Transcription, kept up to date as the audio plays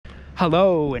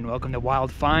Hello and welcome to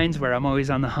Wild Finds, where I'm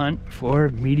always on the hunt for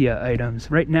media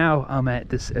items. Right now I'm at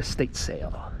this estate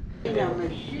sale.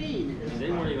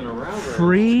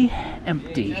 Free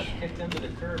empty.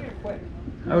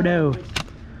 Oh no.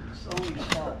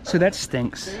 So that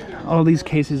stinks. All these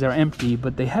cases are empty,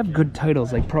 but they have good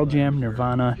titles like Pearl Jam,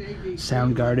 Nirvana,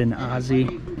 Soundgarden,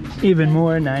 Ozzy. Even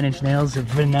more, 9 Inch Nails,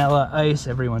 Vanilla Ice,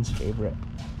 everyone's favorite.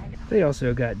 They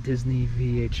also got Disney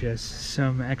VHS,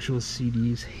 some actual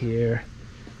CDs here,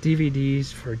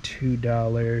 DVDs for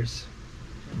 $2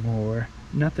 more.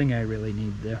 Nothing I really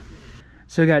need though.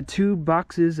 So I got 2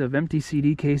 boxes of empty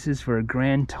CD cases for a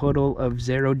grand total of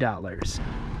 $0.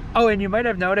 Oh, and you might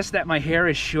have noticed that my hair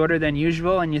is shorter than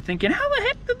usual, and you're thinking, how the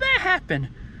heck did that happen?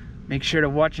 Make sure to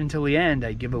watch until the end.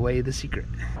 I give away the secret.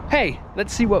 Hey,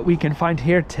 let's see what we can find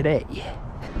here today.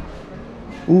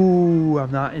 Ooh,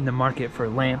 I'm not in the market for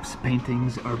lamps,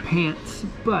 paintings, or pants,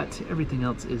 but everything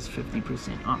else is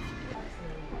 50% off.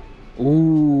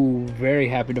 Ooh, very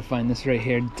happy to find this right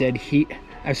here, Dead Heat.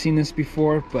 I've seen this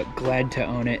before, but glad to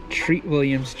own it. Treat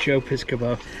Williams, Joe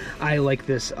Piscopo. I like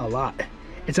this a lot.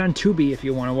 It's on Tubi if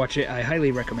you want to watch it. I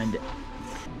highly recommend it.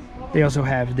 They also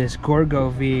have this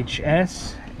Gorgo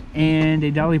VHS and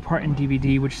a Dolly Parton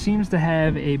DVD, which seems to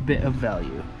have a bit of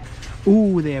value.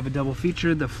 Ooh, they have a double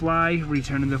feature, The Fly,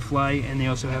 Return of the Fly, and they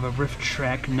also have a riff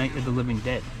track, Night of the Living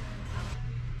Dead.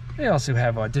 They also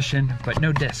have Audition, but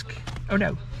no disc. Oh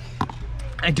no.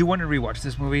 I do want to rewatch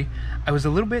this movie. I was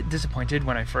a little bit disappointed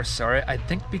when I first saw it. I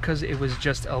think because it was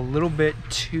just a little bit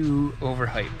too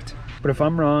overhyped. But if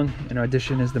I'm wrong, and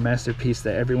Audition is the masterpiece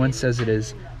that everyone says it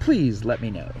is, please let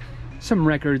me know. Some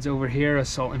records over here, a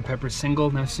Salt and Pepper single.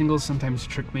 Now singles sometimes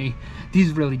trick me.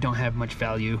 These really don't have much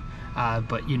value,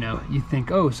 but you know, you think,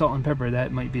 oh, Salt and Pepper,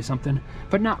 that might be something,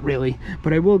 but not really.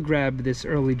 But I will grab this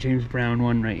early James Brown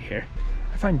one right here.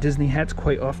 I find Disney hats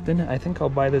quite often. I think I'll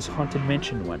buy this Haunted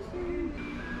Mansion one.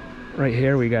 Right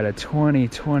here we got a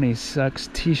 2020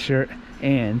 Sucks t-shirt,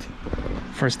 and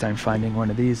first time finding one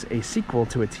of these, a sequel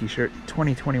to a t-shirt,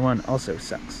 2021 Also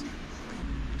Sucks.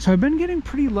 So I've been getting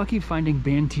pretty lucky finding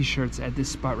band t-shirts at this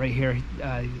spot right here.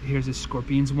 Here's a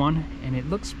Scorpions one, and it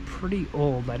looks pretty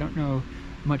old. I don't know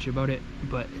much about it,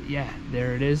 but yeah,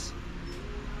 there it is.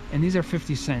 And these are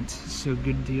 50 cents, so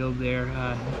good deal there.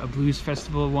 A Blues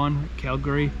Festival one,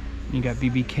 Calgary. And you got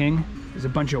BB King. There's a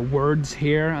bunch of words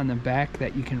here on the back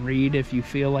that you can read if you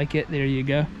feel like it. There you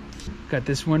go. Got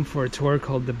this one for a tour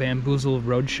called the Bamboozle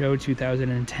Roadshow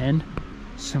 2010.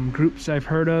 Some groups I've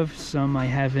heard of, some I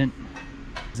haven't.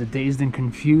 There's a Dazed and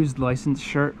Confused licensed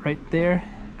shirt right there.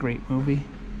 Great movie.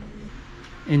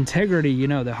 Integrity, you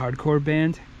know, the hardcore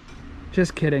band.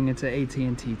 Just kidding, it's an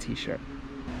AT&T t-shirt.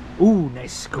 Ooh,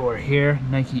 nice score here.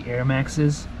 Nike Air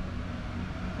Maxes.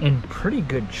 In pretty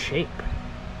good shape.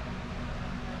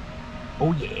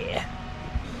 Oh yeah.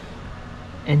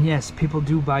 And yes, people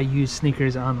do buy used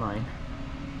sneakers online.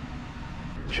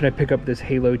 Should I pick up this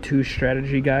Halo 2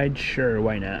 strategy guide? Sure,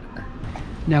 why not?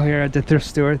 Now here at the thrift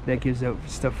store that gives out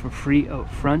stuff for free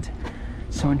out front.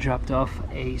 Someone dropped off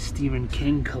a Stephen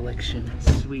King collection.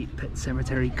 Sweet. Pet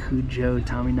Sematary, Cujo,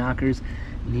 Tommy Knockers,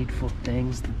 Needful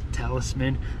Things, The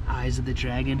Talisman, Eyes of the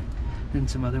Dragon. Then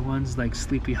some other ones like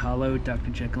Sleepy Hollow,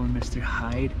 Dr. Jekyll and Mr.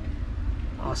 Hyde.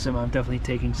 Awesome, I'm definitely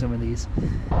taking some of these.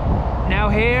 Now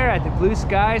here at the Blue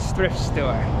Skies thrift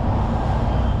store.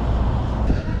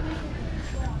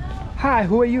 Hi,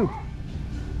 who are you?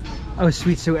 Oh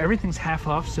sweet, so everything's half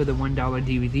off, so the $1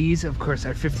 DVDs of course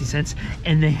are 50 cents,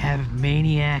 and they have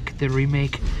Maniac, the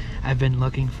remake. I've been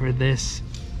looking for this.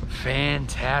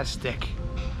 Fantastic.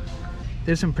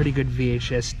 There's some pretty good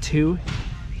VHS too,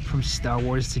 from Star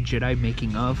Wars to Jedi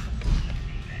Making of.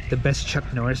 The best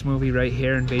Chuck Norris movie right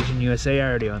here, Invasion USA. I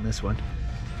already own this one.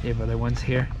 They have other ones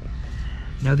here.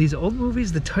 Now these old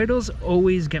movies, the titles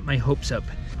always get my hopes up.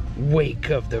 Wake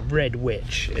of the Red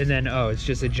Witch, and then oh, it's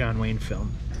just a John Wayne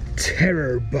film.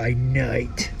 Terror by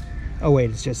Night. Oh wait,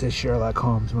 it's just a Sherlock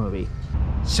Holmes movie.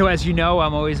 So as you know,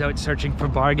 I'm always out searching for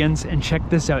bargains, and check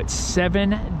this out,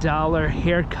 $7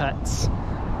 haircuts.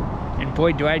 And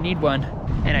boy, do I need one.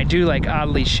 And I do like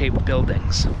oddly shaped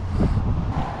buildings.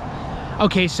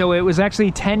 Okay, so it was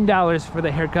actually $10 for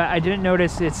the haircut. I didn't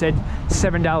notice it said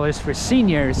 $7 for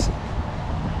seniors.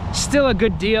 Still a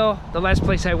good deal. The last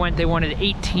place I went, they wanted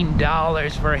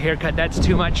 $18 for a haircut. That's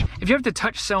too much. If you have to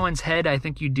touch someone's head, I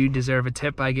think you do deserve a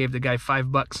tip. I gave the guy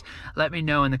 $5. Let me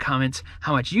know in the comments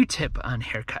how much you tip on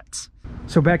haircuts.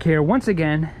 So back here once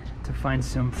again to find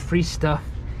some free stuff.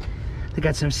 They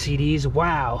got some CDs.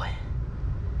 Wow.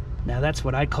 Now that's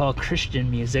what I call Christian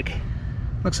music.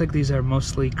 Looks like these are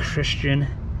mostly Christian.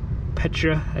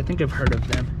 Petra, I think I've heard of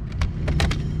them.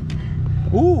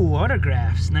 Ooh,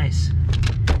 autographs, nice.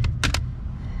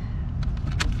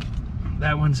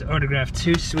 That one's autographed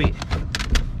too, sweet.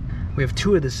 We have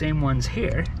two of the same ones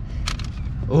here.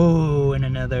 Oh, and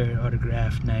another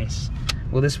autograph, nice.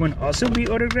 Will this one also be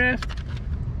autographed?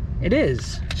 It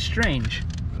is, strange.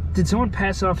 Did someone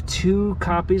pass off 2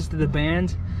 copies to the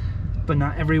band, but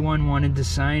not everyone wanted to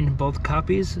sign both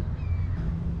copies?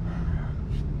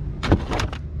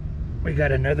 We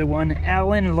got another one,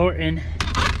 Alan Lorton.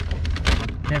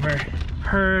 Never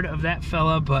heard of that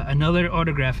fella, but another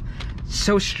autograph.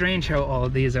 So strange how all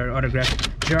of these are autographed.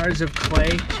 Jars of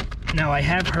Clay. Now I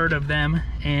have heard of them,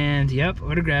 and yep,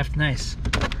 autographed, nice.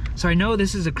 So I know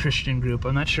this is a Christian group.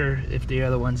 I'm not sure if the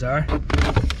other ones are.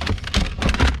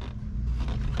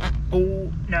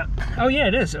 Oh, no. Oh yeah,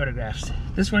 it is autographed.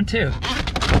 This one too.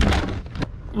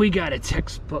 We got a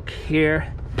textbook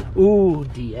here. Ooh,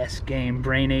 DS game,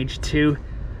 Brain Age 2.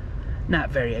 Not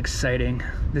very exciting.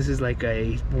 This is like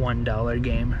a $1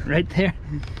 game right there.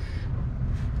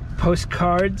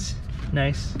 Postcards,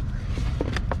 nice.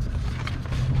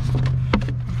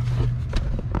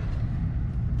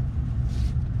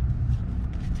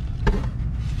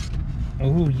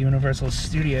 Ooh, Universal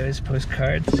Studios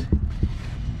postcards.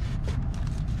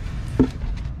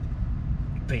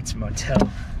 Bates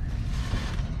Motel.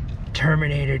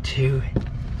 Terminator 2.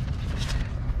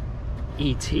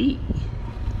 E.T.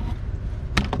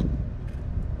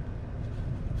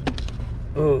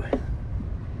 Oh,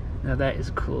 now that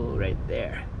is cool right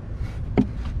there.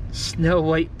 Snow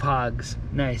White Pogs,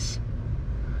 nice.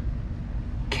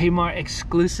 Kmart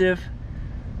exclusive.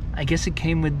 I guess it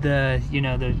came with the, you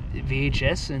know, the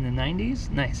VHS in the 90s.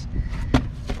 Nice.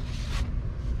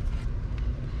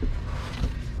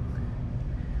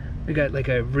 We got like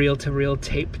a reel-to-reel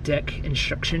tape deck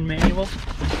instruction manual.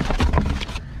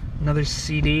 Another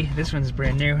CD. This one's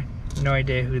brand new. No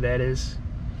idea who that is.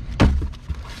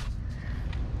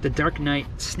 The Dark Knight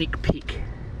sneak peek.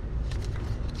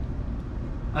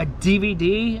 A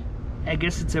DVD. I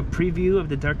guess it's a preview of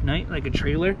The Dark Knight, like a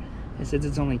trailer. It says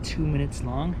it's only 2 minutes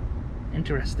long.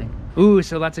 Interesting. Ooh,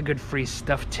 so lots of good free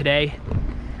stuff today.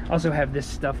 Also have this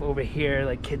stuff over here,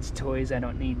 like kids' toys. I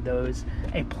don't need those.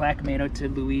 A plaque made out to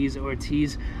Louise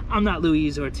Ortiz. I'm not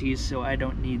Louise Ortiz, so I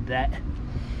don't need that.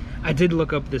 I did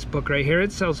look up this book right here.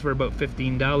 It sells for about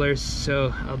 $15,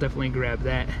 so I'll definitely grab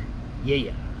that.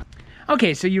 Yeah.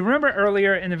 Okay, so you remember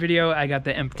earlier in the video I got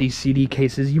the empty CD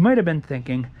cases. You might have been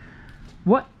thinking,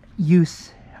 what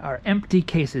use are empty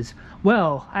cases?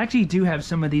 Well, I actually do have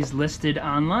some of these listed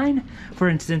online. For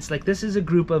instance, like this is a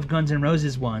group of Guns N'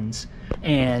 Roses ones,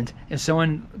 and if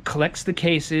someone collects the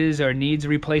cases or needs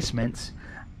replacements,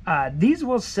 these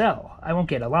will sell. I won't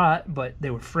get a lot, but they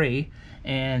were free,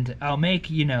 and I'll make,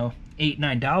 you know, $8,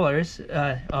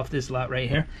 $9 off this lot right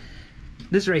here.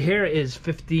 This right here is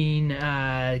 15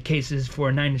 cases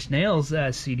for Nine Inch Nails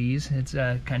CDs. It's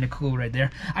kind of cool right there.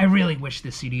 I really wish the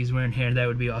CDs were in here. That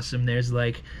would be awesome. There's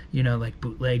like, you know, like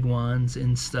bootleg ones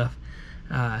and stuff.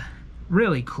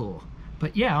 Really cool.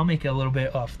 But yeah, I'll make a little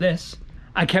bit off this.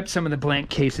 I kept some of the blank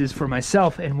cases for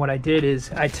myself, and what I did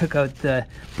is I took out the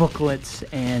booklets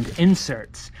and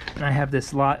inserts, and I have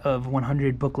this lot of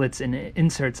 100 booklets and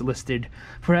inserts listed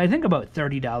for I think about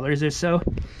 $30 or so.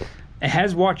 It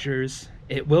has watchers.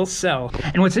 It will sell.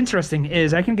 And what's interesting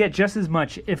is I can get just as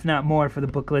much, if not more, for the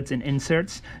booklets and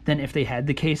inserts than if they had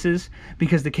the cases,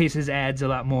 because the cases adds a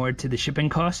lot more to the shipping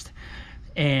cost.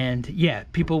 And yeah,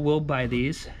 people will buy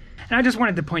these. And I just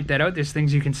wanted to point that out. There's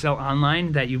things you can sell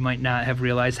online that you might not have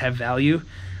realized have value,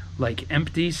 like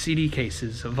empty CD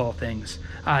cases of all things.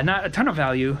 Not a ton of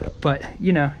value, but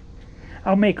you know,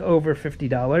 I'll make over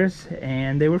 $50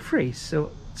 and they were free,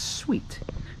 so sweet.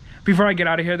 Before I get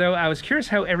out of here though, I was curious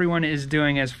how everyone is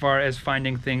doing as far as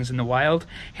finding things in the wild.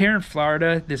 Here in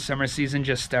Florida, this summer season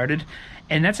just started,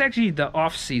 and that's actually the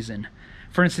off season.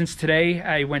 For instance, today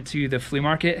I went to the flea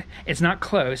market. It's not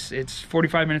close, it's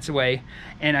 45 minutes away,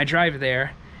 and I drive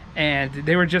there, and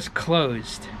they were just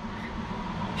closed.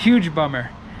 Huge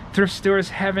bummer. Thrift stores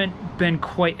haven't been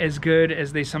quite as good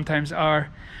as they sometimes are,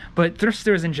 but thrift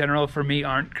stores in general for me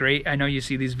aren't great. I know you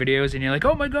see these videos and you're like,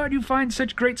 oh my god, you find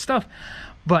such great stuff.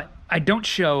 But I don't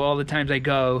show all the times I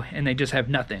go and they just have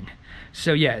nothing.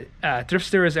 So yeah, thrift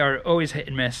stores are always hit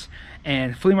and miss,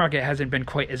 and flea market hasn't been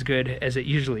quite as good as it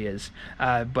usually is.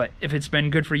 But if it's been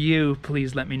good for you,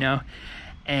 please let me know.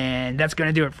 And that's going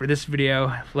to do it for this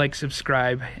video. Like,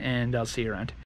 subscribe, and I'll see you around.